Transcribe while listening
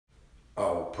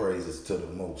All praises to the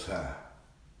Most High.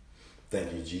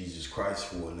 Thank you, Jesus Christ,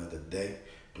 for another day.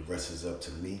 The rest is up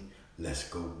to me. Let's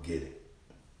go get it.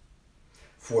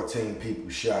 14 people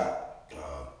shot.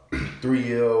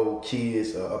 3-year-old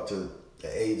kids up to the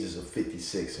ages of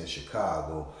 56 in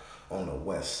Chicago on the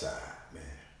west side, man.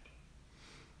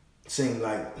 Seemed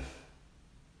like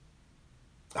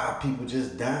our people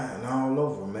just dying all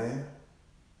over, man.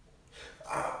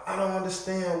 I don't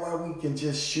understand why we can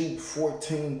just shoot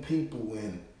 14 people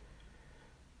and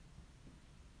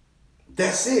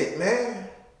that's it, man.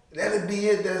 That'll be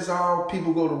it. That's all.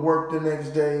 People go to work the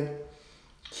next day.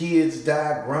 Kids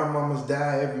die. Grandmamas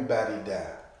die. Everybody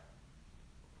die.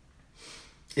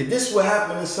 If this would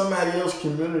happen in somebody else's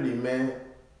community, man,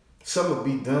 something would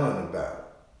be done about it.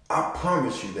 I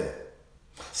promise you that.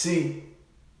 See,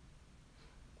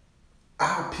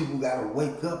 our people got to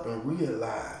wake up and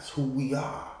realize who we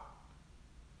are.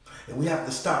 And we have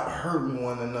to stop hurting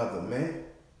one another, man.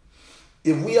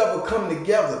 If we ever come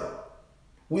together,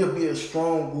 we'll be a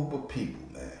strong group of people,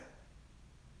 man.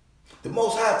 The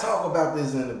Most High talk about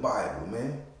this in the Bible,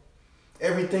 man.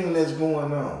 Everything that's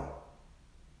going on.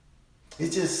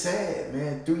 It's just sad,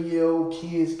 man. 3-year-old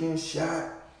kids getting shot.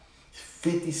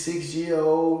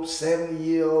 56-year-old,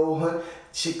 70-year-old.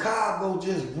 Chicago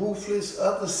just ruthless.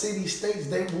 Other city states,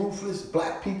 they ruthless.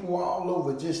 Black people all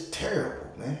over, just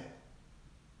terrible, man.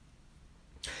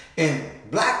 And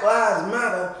Black Lives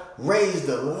Matter raised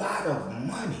a lot of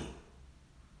money.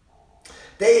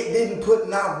 They didn't put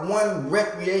not one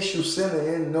recreational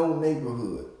center in no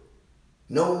neighborhood.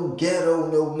 No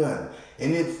ghetto, no nothing.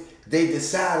 And if they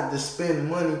decided to spend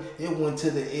money, it went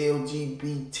to the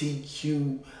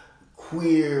LGBTQ,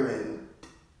 queer, and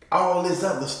all this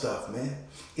other stuff, man.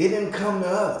 It didn't come to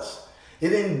us. It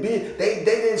didn't be, they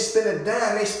didn't spend a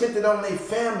dime. They spent it on their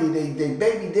family, they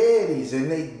baby daddies, and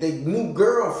they new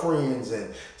girlfriends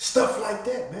and stuff like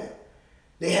that, man.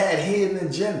 They had hidden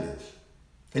agendas.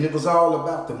 And it was all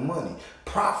about the money.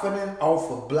 Profiting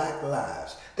off of black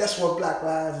lives. That's what Black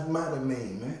Lives Matter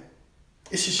mean, man.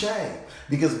 It's a shame.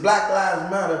 Because Black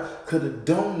Lives Matter could have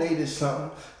donated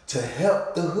something to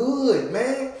help the hood,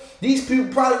 man. These people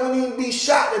probably wouldn't even be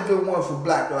shot if it weren't for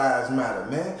Black Lives Matter,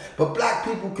 man. But black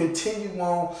people continue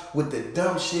on with the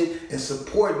dumb shit and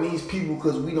supporting these people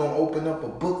because we don't open up a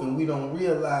book and we don't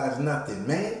realize nothing,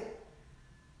 man.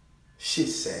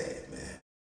 Shit's sad, man.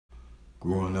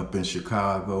 Growing up in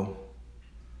Chicago,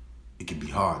 it can be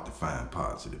hard to find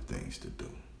positive things to do.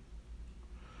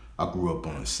 I grew up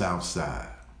on the south side,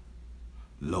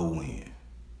 low end,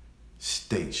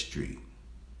 State Street,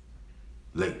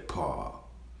 Lake Park,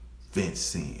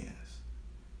 Vincennes,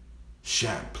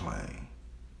 Champlain,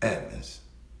 Evans,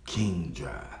 King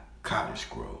Drive, Cottage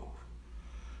Grove,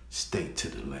 State to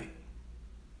the Lake.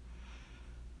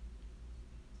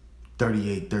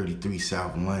 3833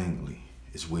 South Langley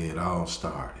is where it all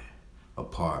started.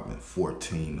 Apartment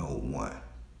 1401.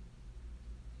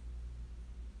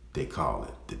 They call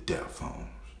it the Death Home.